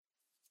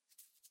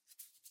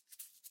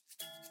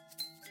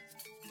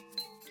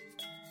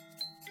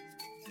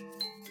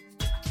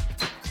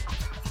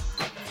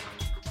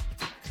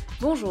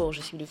Bonjour, je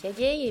suis Lika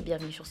Gay et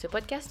bienvenue sur ce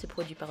podcast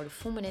produit par le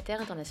Fonds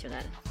monétaire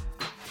international.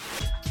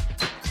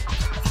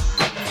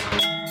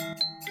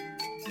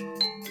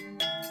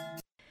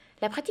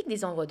 La pratique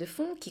des envois de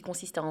fonds, qui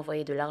consiste à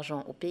envoyer de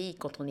l'argent au pays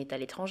quand on est à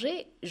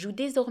l'étranger, joue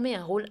désormais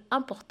un rôle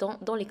important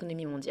dans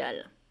l'économie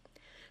mondiale.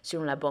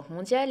 Selon la Banque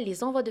mondiale,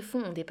 les envois de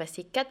fonds ont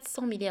dépassé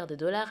 400 milliards de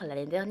dollars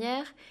l'année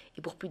dernière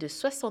et pour plus de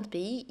 60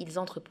 pays, ils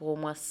entrent pour au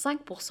moins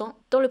 5%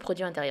 dans le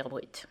produit intérieur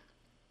brut.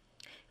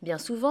 Bien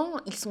souvent,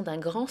 ils sont d'un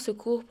grand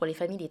secours pour les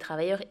familles des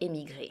travailleurs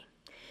émigrés.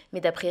 Mais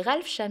d'après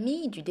Ralph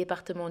Chamy, du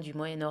département du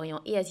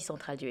Moyen-Orient et Asie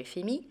centrale du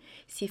FMI,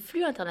 ces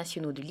flux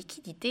internationaux de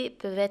liquidités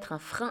peuvent être un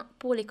frein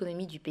pour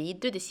l'économie du pays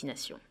de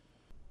destination.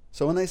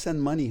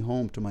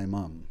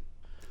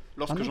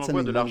 Lorsque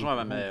j'envoie de l'argent à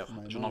ma mère,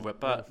 je n'envoie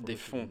pas des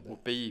fonds au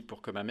pays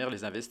pour que ma mère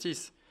les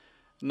investisse.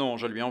 Non,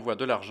 je lui envoie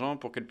de l'argent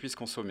pour qu'elle puisse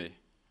consommer.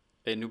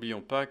 Et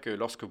n'oublions pas que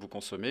lorsque vous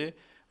consommez,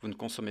 vous ne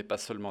consommez pas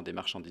seulement des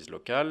marchandises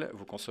locales,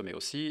 vous consommez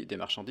aussi des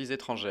marchandises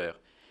étrangères.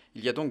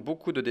 Il y a donc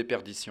beaucoup de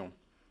déperditions.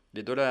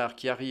 Les dollars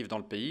qui arrivent dans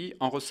le pays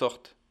en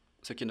ressortent,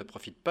 ce qui ne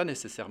profite pas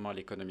nécessairement à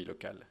l'économie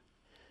locale.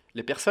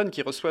 Les personnes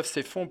qui reçoivent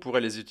ces fonds pourraient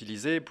les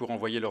utiliser pour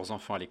envoyer leurs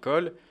enfants à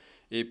l'école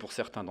et pour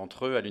certains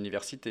d'entre eux à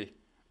l'université,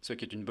 ce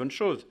qui est une bonne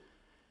chose.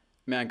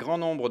 Mais un grand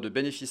nombre de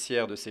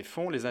bénéficiaires de ces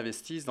fonds les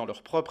investissent dans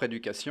leur propre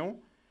éducation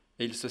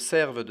et ils se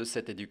servent de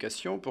cette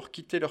éducation pour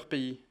quitter leur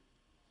pays.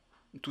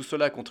 Tout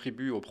cela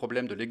contribue au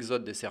problème de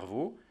l'exode des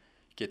cerveaux,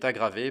 qui est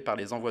aggravé par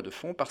les envois de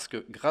fonds parce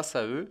que, grâce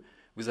à eux,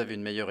 vous avez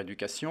une meilleure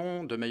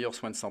éducation, de meilleurs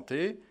soins de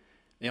santé,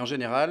 et en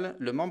général,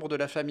 le membre de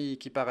la famille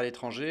qui part à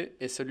l'étranger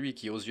est celui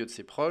qui, aux yeux de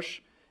ses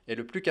proches, est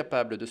le plus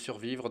capable de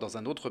survivre dans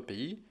un autre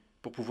pays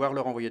pour pouvoir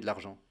leur envoyer de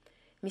l'argent.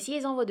 Mais si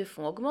les envois de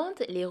fonds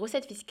augmentent, les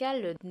recettes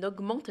fiscales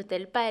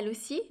n'augmentent-elles pas elles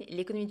aussi ?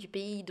 L'économie du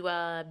pays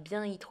doit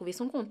bien y trouver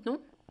son compte,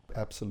 non ?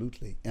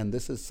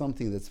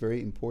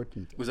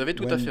 Vous avez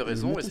tout à fait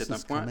raison et c'est un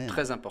point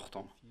très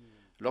important.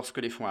 Lorsque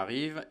les fonds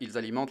arrivent, ils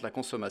alimentent la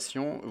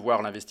consommation,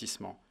 voire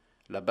l'investissement.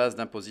 La base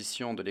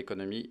d'imposition de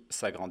l'économie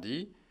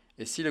s'agrandit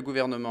et si le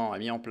gouvernement a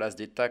mis en place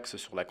des taxes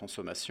sur la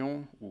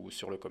consommation ou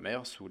sur le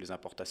commerce ou les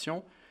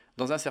importations,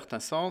 dans un certain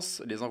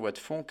sens, les envois de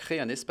fonds créent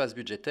un espace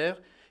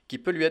budgétaire qui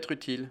peut lui être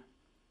utile.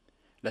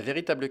 La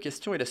véritable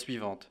question est la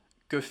suivante.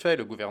 Que fait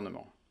le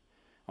gouvernement ?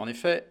 En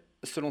effet,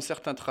 selon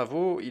certains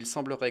travaux, il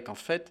semblerait qu'en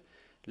fait,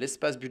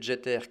 l'espace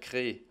budgétaire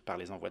créé par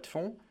les envois de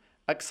fonds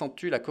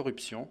accentue la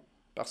corruption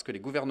parce que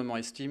les gouvernements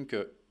estiment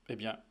que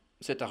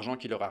cet argent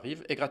qui leur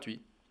arrive est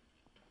gratuit.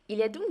 Il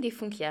y a donc des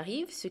fonds qui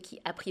arrivent, ce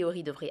qui a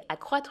priori devrait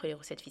accroître les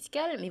recettes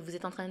fiscales, mais vous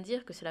êtes en train de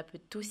dire que cela peut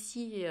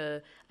aussi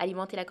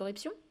alimenter la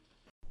corruption ?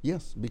 Oui,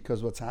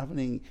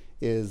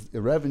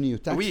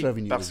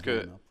 parce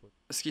que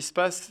ce qui se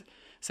passe,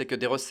 c'est que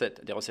des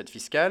recettes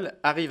fiscales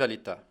arrivent à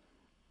l'État.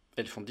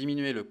 Elles font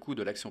diminuer le coût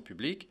de l'action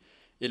publique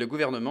et le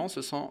gouvernement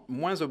se sent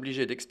moins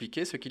obligé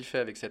d'expliquer ce qu'il fait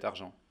avec cet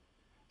argent.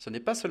 Ce n'est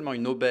pas seulement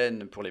une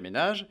aubaine pour les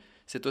ménages,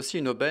 c'est aussi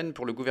une aubaine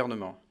pour le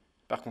gouvernement.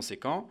 Par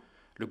conséquent,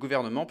 le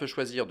gouvernement peut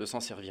choisir de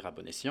s'en servir à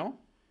bon escient,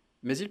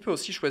 mais il peut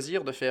aussi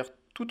choisir de faire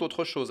tout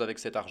autre chose avec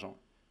cet argent.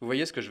 Vous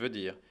voyez ce que je veux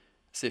dire ?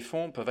 Ces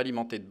fonds peuvent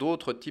alimenter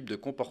d'autres types de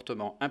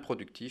comportements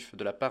improductifs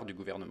de la part du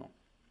gouvernement.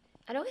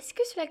 Alors, est-ce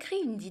que cela crée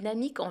une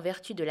dynamique en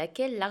vertu de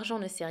laquelle l'argent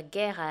ne sert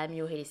guère à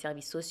améliorer les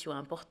services sociaux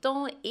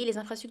importants et les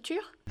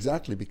infrastructures ?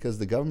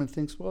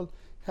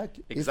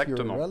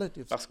 Exactement,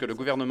 parce que le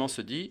gouvernement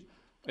se dit,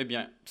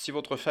 si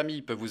votre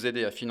famille peut vous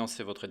aider à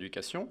financer votre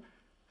éducation,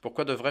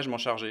 pourquoi devrais-je m'en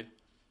charger ?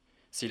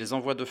 Si les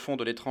envois de fonds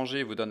de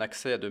l'étranger vous donnent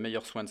accès à de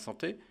meilleurs soins de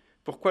santé,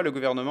 pourquoi le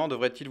gouvernement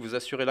devrait-il vous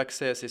assurer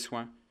l'accès à ces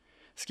soins ?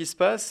 Ce qui se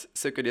passe,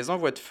 c'est que les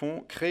envois de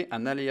fonds créent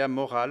un aléa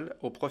moral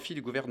au profit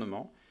du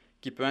gouvernement,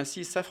 qui peut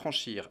ainsi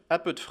s'affranchir à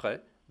peu de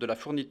frais de la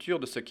fourniture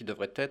de ce qui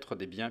devrait être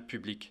des biens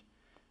publics.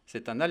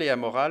 C'est un aléa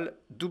moral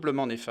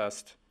doublement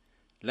néfaste.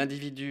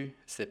 L'individu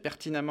sait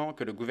pertinemment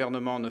que le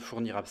gouvernement ne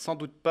fournira sans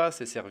doute pas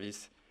ses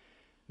services,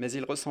 mais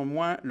il ressent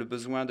moins le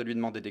besoin de lui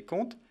demander des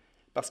comptes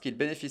parce qu'il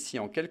bénéficie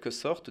en quelque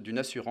sorte d'une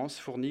assurance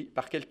fournie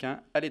par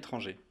quelqu'un à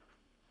l'étranger.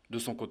 De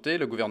son côté,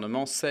 le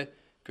gouvernement sait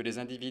que les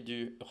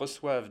individus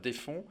reçoivent des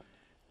fonds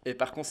et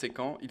par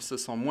conséquent, il se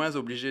sent moins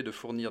obligé de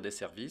fournir des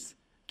services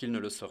qu'il ne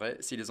le serait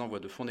si les envois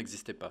de fonds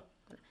n'existaient pas.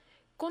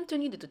 Compte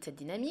tenu de toute cette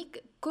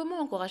dynamique,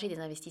 comment encourager des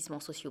investissements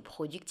sociaux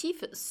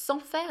productifs sans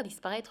faire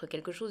disparaître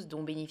quelque chose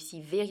dont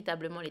bénéficient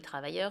véritablement les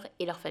travailleurs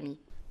et leurs familles ?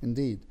 En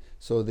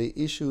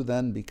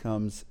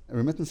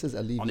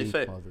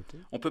effet,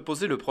 on peut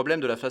poser le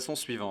problème de la façon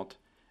suivante.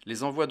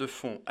 Les envois de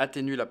fonds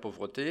atténuent la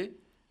pauvreté,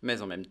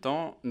 mais en même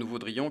temps, nous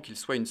voudrions qu'ils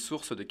soient une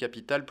source de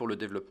capital pour le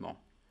développement.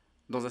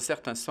 Dans un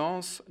certain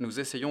sens, nous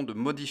essayons de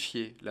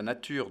modifier la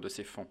nature de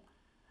ces fonds.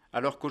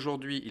 Alors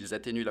qu'aujourd'hui, ils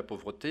atténuent la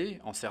pauvreté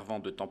en servant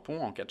de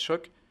tampon en cas de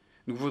choc,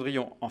 nous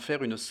voudrions en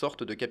faire une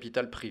sorte de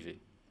capital privé.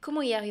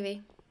 Comment y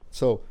arriver ?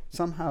 On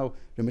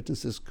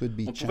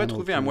pourrait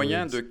trouver un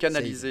moyen de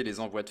canaliser les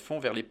envois de fonds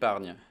vers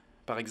l'épargne.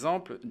 Par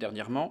exemple,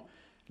 dernièrement,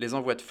 les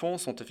envois de fonds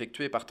sont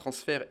effectués par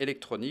transfert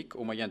électronique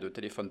au moyen de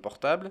téléphones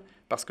portables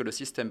parce que le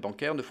système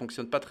bancaire ne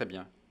fonctionne pas très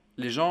bien.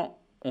 Les gens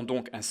ont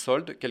donc un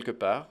solde quelque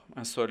part,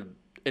 un solde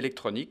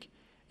électronique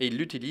et ils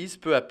l'utilisent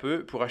peu à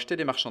peu pour acheter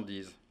des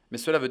marchandises. Mais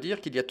cela veut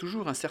dire qu'il y a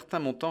toujours un certain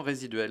montant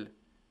résiduel.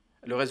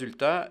 Le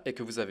résultat est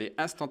que vous avez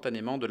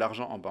instantanément de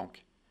l'argent en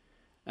banque.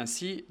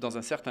 Ainsi, dans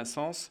un certain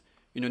sens,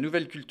 une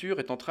nouvelle culture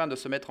est en train de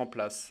se mettre en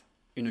place,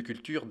 une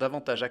culture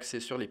davantage axée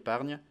sur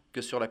l'épargne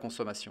que sur la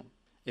consommation.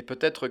 Et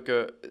peut-être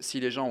que si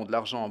les gens ont de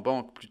l'argent en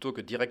banque plutôt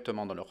que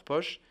directement dans leur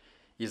poche,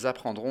 ils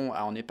apprendront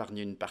à en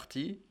épargner une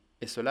partie,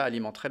 et cela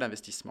alimenterait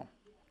l'investissement.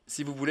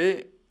 Si vous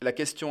voulez, la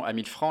question à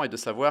 1000 francs est de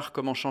savoir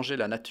comment changer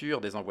la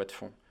nature des envois de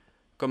fonds.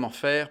 Comment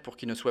faire pour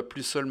qu'ils ne soient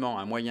plus seulement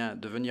un moyen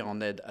de venir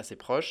en aide à ses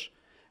proches,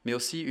 mais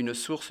aussi une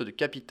source de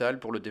capital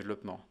pour le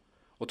développement.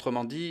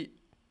 Autrement dit,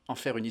 en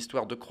faire une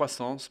histoire de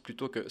croissance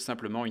plutôt que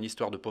simplement une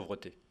histoire de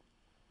pauvreté.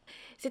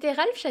 C'était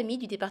Ralph Chamy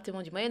du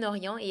département du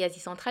Moyen-Orient et Asie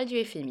centrale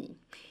du FMI.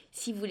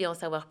 Si vous voulez en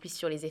savoir plus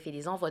sur les effets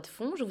des envois de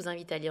fonds, je vous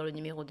invite à lire le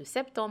numéro de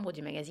septembre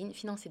du magazine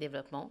Finance et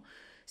Développement,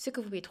 ce que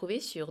vous pouvez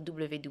trouver sur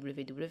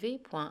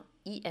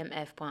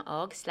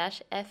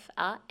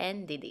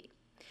www.imf.org/FANDD.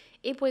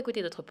 Et pour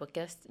écouter d'autres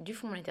podcasts du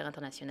Fonds monétaire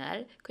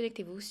international,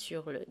 connectez-vous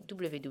sur le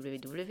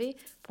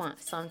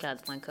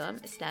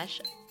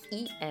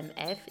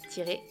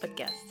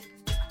www.soundcloud.com/imf-podcast.